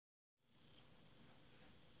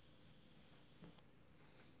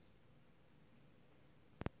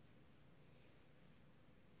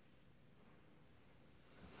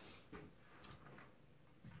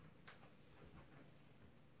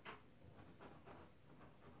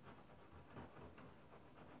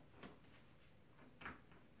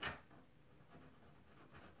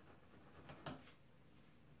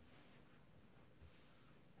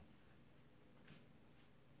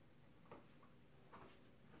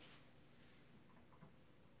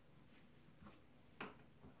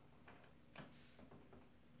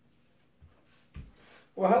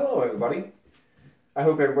Well, hello everybody. I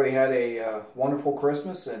hope everybody had a wonderful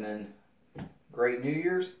Christmas and then great New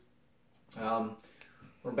Year's.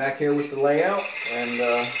 We're back here with the layout, and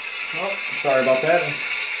oh, sorry about that.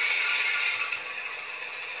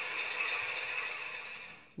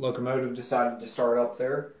 Locomotive decided to start up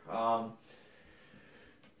there. Well,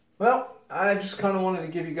 I just kind of wanted to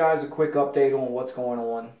give you guys a quick update on what's going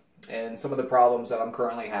on and some of the problems that I'm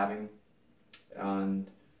currently having. And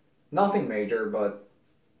nothing major, but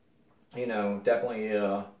you know, definitely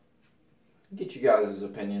get you guys'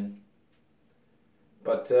 opinion.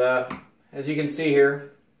 But as you can see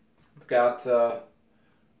here, I've got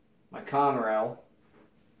my Conrail,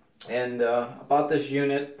 and I bought this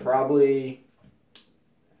unit probably,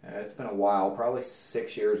 it's been a while, probably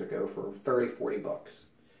 6 years ago for 30-40 bucks.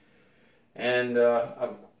 And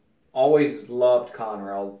I've always loved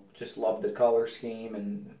Conrail, just loved the color scheme,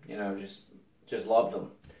 and you know, just loved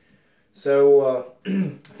them. So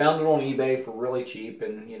I found it on eBay for really cheap,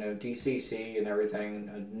 and you know, DCC and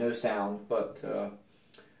everything, no sound. But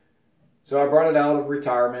so I brought it out of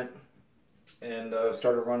retirement and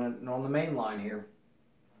started running on the main line here.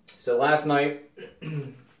 So last night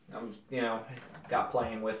I got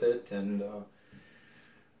playing with it and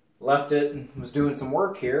left it and was doing some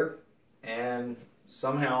work here, and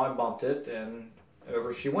somehow I bumped it and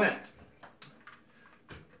over she went,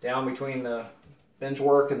 down between the bench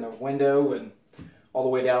work and the window and all the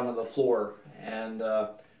way down to the floor, and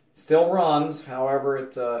still runs. However,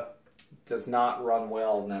 it does not run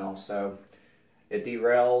well now, so it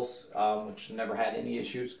derails, which never had any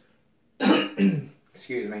issues.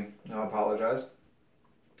 Excuse me, I apologize.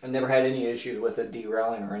 I never had any issues with it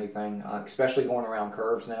derailing or anything, especially going around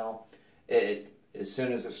curves now. As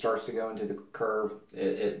soon as it starts to go into the curve,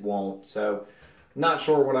 it won't. So I'm not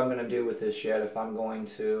sure what I'm going to do with this yet, if I'm going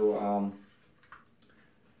to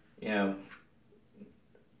you know,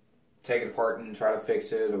 take it apart and try to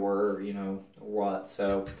fix it, or you know, what.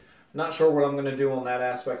 So I'm not sure what I'm going to do on that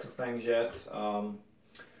aspect of things yet.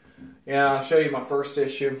 Yeah, I'll show you my first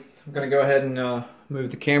issue. I'm going to go ahead and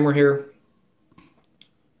move the camera here.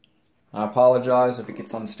 I apologize if it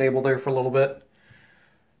gets unstable there for a little bit.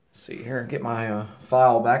 Let's see here, get my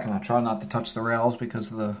file back, and I try not to touch the rails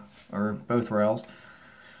because of both rails.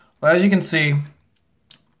 Well, as you can see,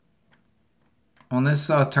 on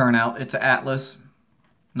this turnout, it's an Atlas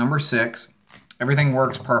number 6. Everything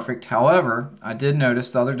works perfect. However, I did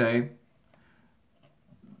notice the other day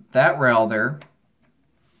that rail there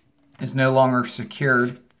is no longer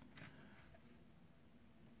secured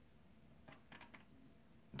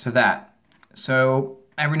to that. So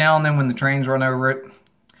every now and then when the trains run over it, I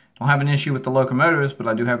don't have an issue with the locomotives, but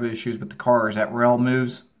I do have issues with the cars. That rail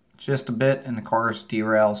moves just a bit and the cars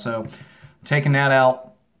derail. So taking that out,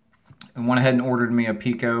 and went ahead and ordered me a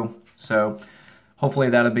Pico, so hopefully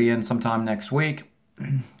that'll be in sometime next week,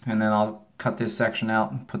 and then I'll cut this section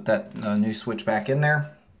out and put that new switch back in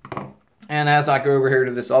there. And as I go over here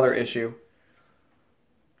to this other issue,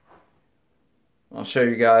 I'll show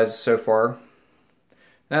you guys so far.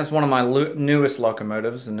 That's one of my newest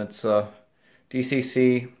locomotives, and it's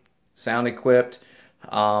DCC, sound equipped.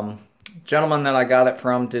 Gentleman that I got it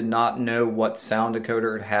from did not know what sound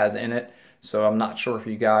decoder it has in it. So I'm not sure if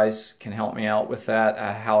you guys can help me out with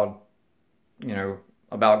that, how, you know,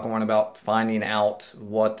 about going about finding out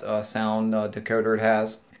what sound decoder it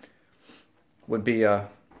has. Would be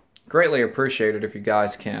greatly appreciated if you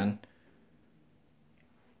guys can.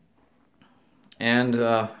 And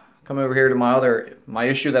come over here to my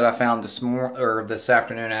issue that I found this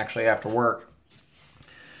afternoon, actually, after work.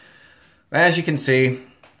 As you can see,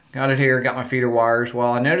 got it here, got my feeder wires.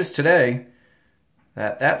 Well, I noticed today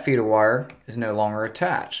that feeder wire is no longer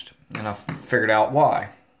attached, and I figured out why.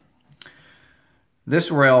 This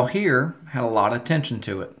rail here had a lot of tension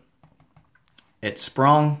to it. It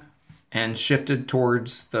sprung and shifted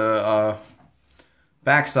towards the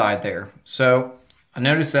backside there. So I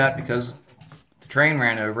noticed that because the train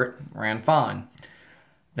ran over it, ran fine.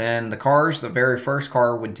 Then the very first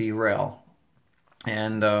car would derail.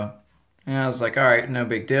 And I was like, all right, no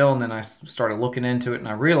big deal. And then I started looking into it, and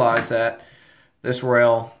I realized that this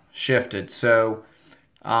rail shifted. So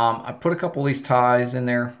I put a couple of these ties in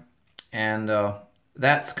there, and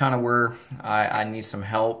that's kind of where I need some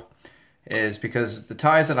help, is because the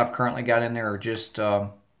ties that I've currently got in there are just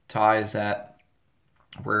ties that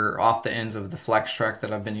were off the ends of the Flex-Trek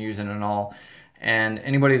that I've been using and all. And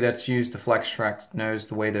anybody that's used the Flex-Trek knows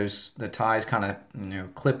the way the ties kind of, you know,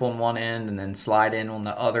 clip on one end and then slide in on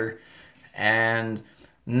the other. And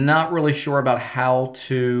not really sure about how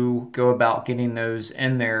to go about getting those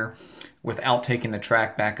in there without taking the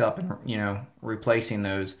track back up and, you know, replacing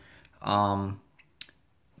those.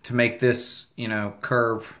 to make this,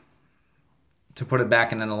 curve, to put it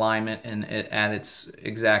back in an alignment and at its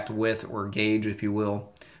exact width or gauge, if you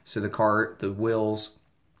will, so the wheels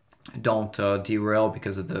don't derail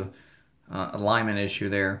because of the alignment issue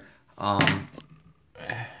there. And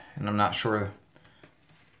I'm not sure,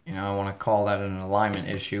 I want to call that an alignment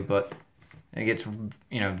issue, but it gets,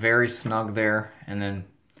 very snug there. And then,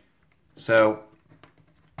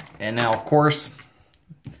 and now, of course,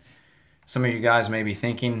 some of you guys may be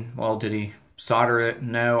thinking, well, did he solder it?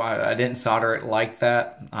 No, I didn't solder it like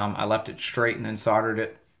that. I left it straight and then soldered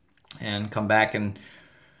it and come back and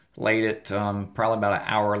laid it probably about an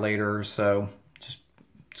hour later or so, just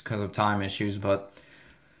because of time issues. But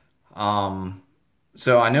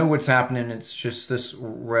so I know what's happening. It's just this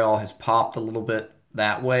rail has popped a little bit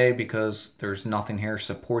that way because there's nothing here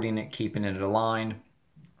supporting it, keeping it aligned.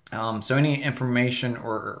 So any information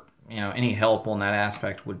or any help on that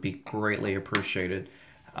aspect would be greatly appreciated.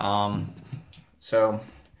 So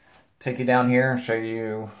take you down here and show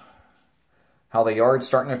you how the yard's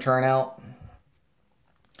starting to turn out.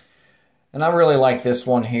 And I really like this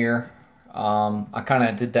one here. I kind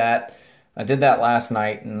of did that. I did that last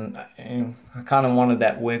night, and I kind of wanted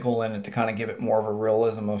that wiggle in it to kind of give it more of a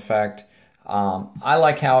realism effect. I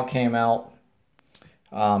like how it came out.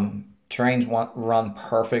 Trains run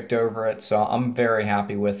perfect over it, so I'm very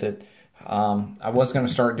happy with it. I was going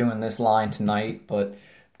to start doing this line tonight, but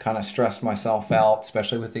kind of stressed myself out,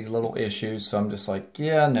 especially with these little issues. So I'm just like,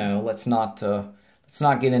 yeah, no, let's not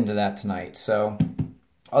get into that tonight. So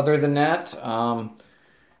other than that,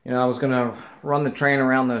 I was going to run the train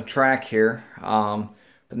around the track here, but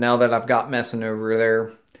now that I've got messing over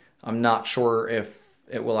there, I'm not sure if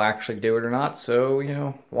it will actually do it or not.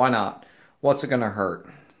 So, why not? What's it going to hurt?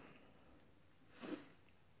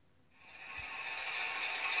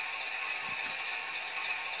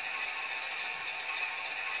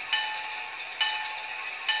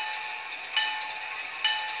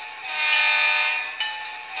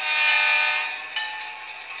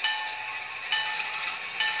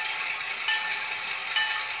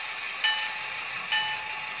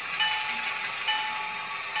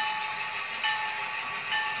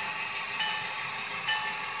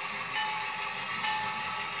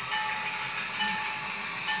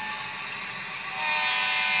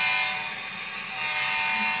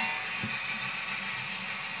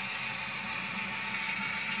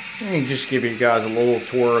 Let me just give you guys a little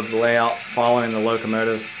tour of the layout following the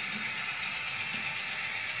locomotive.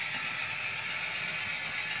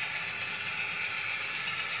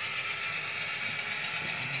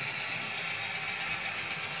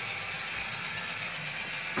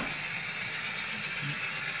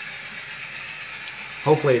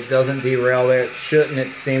 Hopefully it doesn't derail there. It shouldn't.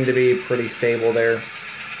 It seemed to be pretty stable there.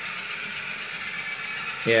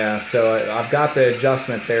 Yeah, so I've got the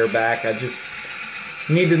adjustment there back. I just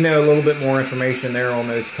need to know a little bit more information there on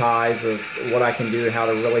those ties of what I can do, how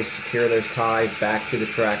to really secure those ties back to the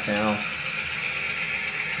track now.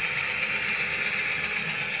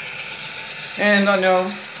 And I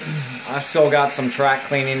know I've still got some track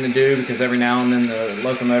cleaning to do because every now and then the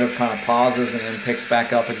locomotive kind of pauses and then picks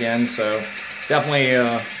back up again. So definitely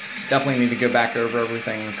need to go back over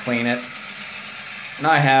everything and clean it. And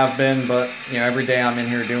I have been, but every day I'm in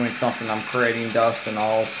here doing something, I'm creating dust and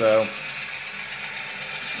all. So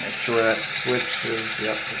make sure that switch is,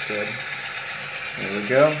 yep, good. There we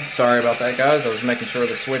go. Sorry about that, guys. I was making sure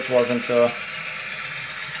the switch wasn't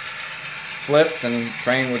flipped and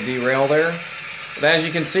train would derail there. But as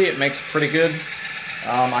you can see, it makes pretty good.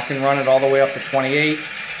 I can run it all the way up to 28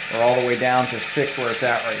 or all the way down to 6 where it's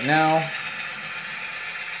at right now.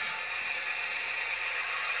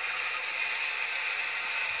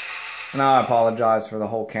 And I apologize for the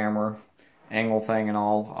whole camera angle thing and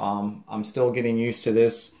all. I'm still getting used to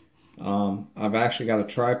this. I've actually got a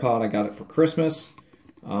tripod. I got it for Christmas.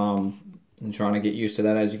 I'm trying to get used to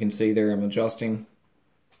that. As you can see there, I'm adjusting.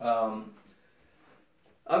 Other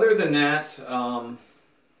than that,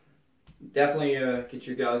 definitely get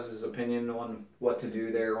you guys' opinion on what to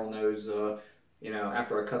do there on those,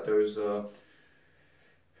 after I cut those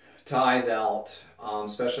ties out,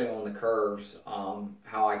 especially on the curves,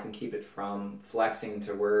 how I can keep it from flexing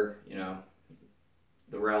to where,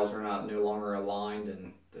 the rails are no longer aligned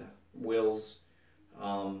and the wheels,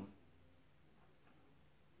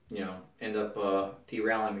 end up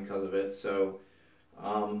derailing because of it. So,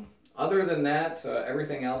 other than that,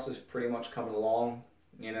 everything else is pretty much coming along.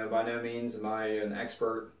 By no means am I an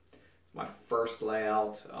expert. It's my first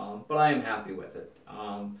layout, but I am happy with it.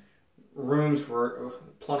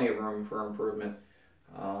 Plenty of room for improvement.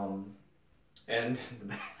 And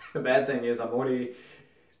the bad thing is I'm already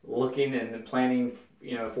looking and planning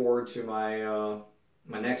forward to my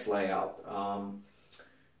my next layout.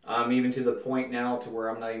 I'm even to the point now to where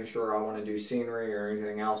I'm not even sure I want to do scenery or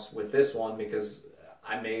anything else with this one, because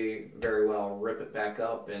I may very well rip it back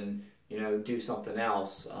up and do something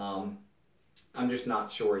else. I'm just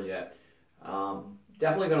not sure yet.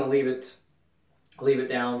 Definitely going to leave it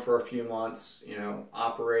down for a few months,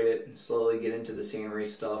 operate it and slowly get into the scenery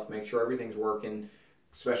stuff, make sure everything's working,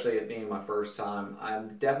 especially it being my first time.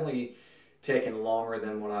 I'm definitely taking longer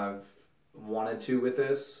than what I've wanted to with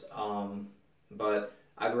this, but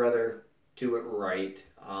I'd rather do it right,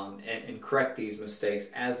 and correct these mistakes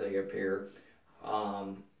as they appear.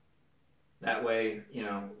 That way,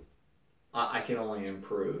 I can only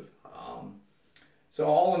improve. So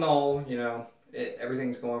all in all,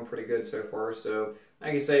 everything's going pretty good so far. So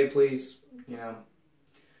like I say, please,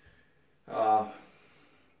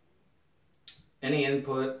 any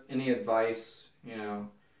input, any advice,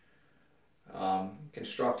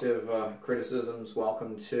 constructive criticisms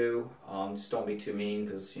welcome too. Just don't be too mean,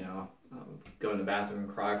 because go in the bathroom and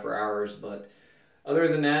cry for hours. But other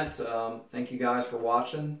than that, thank you guys for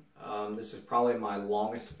watching. This is probably my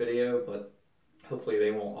longest video, but hopefully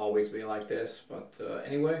they won't always be like this. But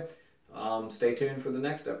anyway, stay tuned for the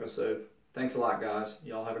next episode. Thanks a lot, guys.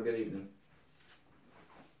 Y'all have a good evening.